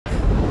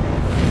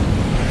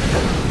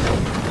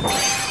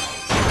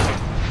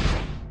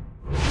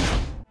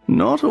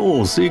Not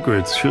all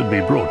secrets should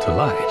be brought to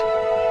light.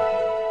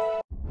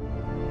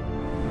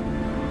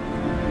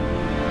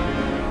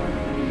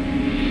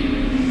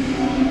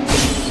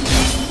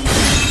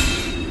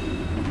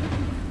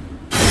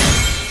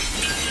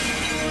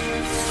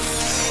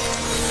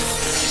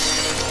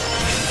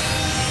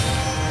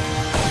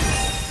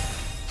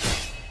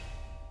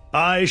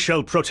 I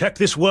shall protect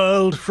this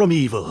world from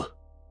evil.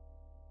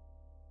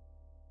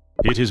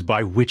 It is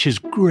by witch's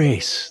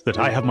grace that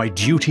I have my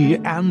duty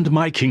and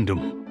my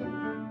kingdom.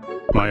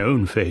 My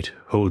own fate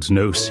holds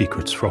no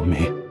secrets from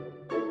me.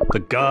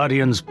 The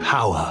Guardian's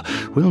power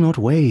will not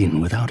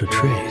wane without a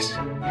trace.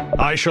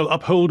 I shall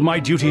uphold my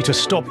duty to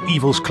stop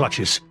evil's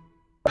clutches.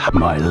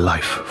 My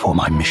life for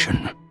my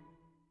mission.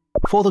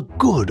 For the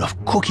good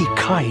of Cookie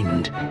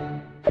kind.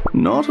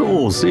 Not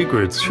all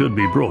secrets should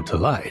be brought to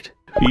light.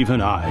 Even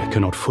I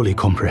cannot fully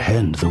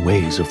comprehend the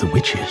ways of the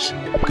witches.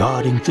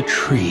 Guarding the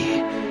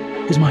tree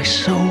is my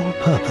sole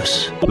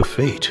purpose. The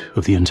fate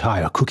of the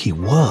entire Cookie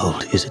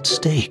world is at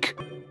stake.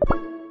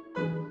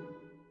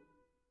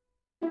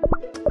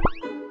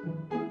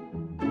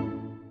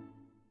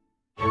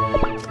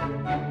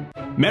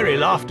 Merry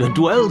laughter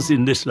dwells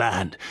in this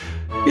land.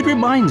 It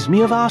reminds me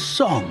of our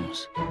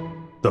songs.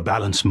 The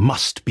balance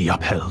must be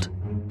upheld.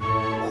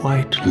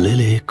 White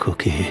Lily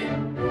Cookie.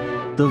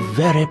 The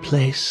very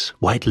place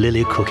White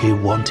Lily Cookie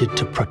wanted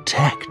to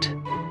protect.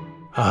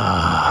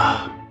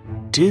 Ah,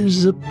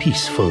 'tis a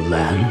peaceful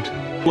land.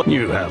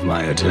 You have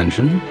my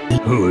attention.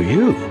 Who are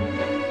you?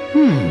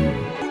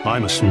 I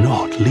must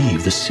not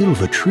leave the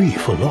silver tree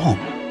for long.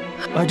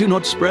 I do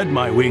not spread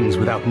my wings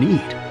without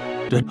need.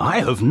 I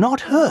have not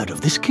heard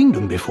of this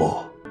kingdom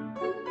before.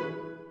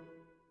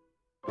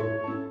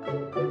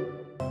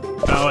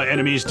 Our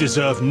enemies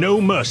deserve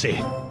no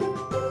mercy.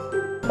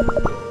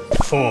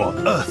 For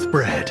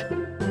Earthbread.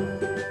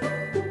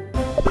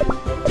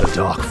 The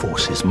dark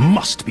forces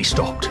must be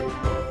stopped.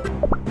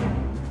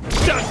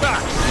 Stand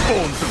back,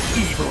 spawns of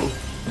evil!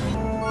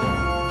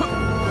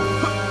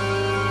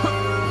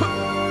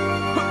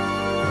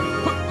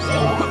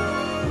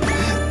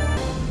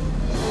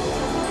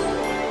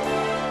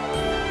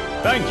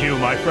 Thank you,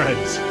 my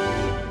friends.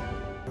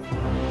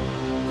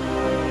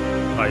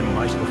 I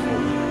might have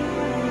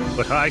fallen,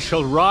 but I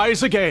shall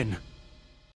rise again.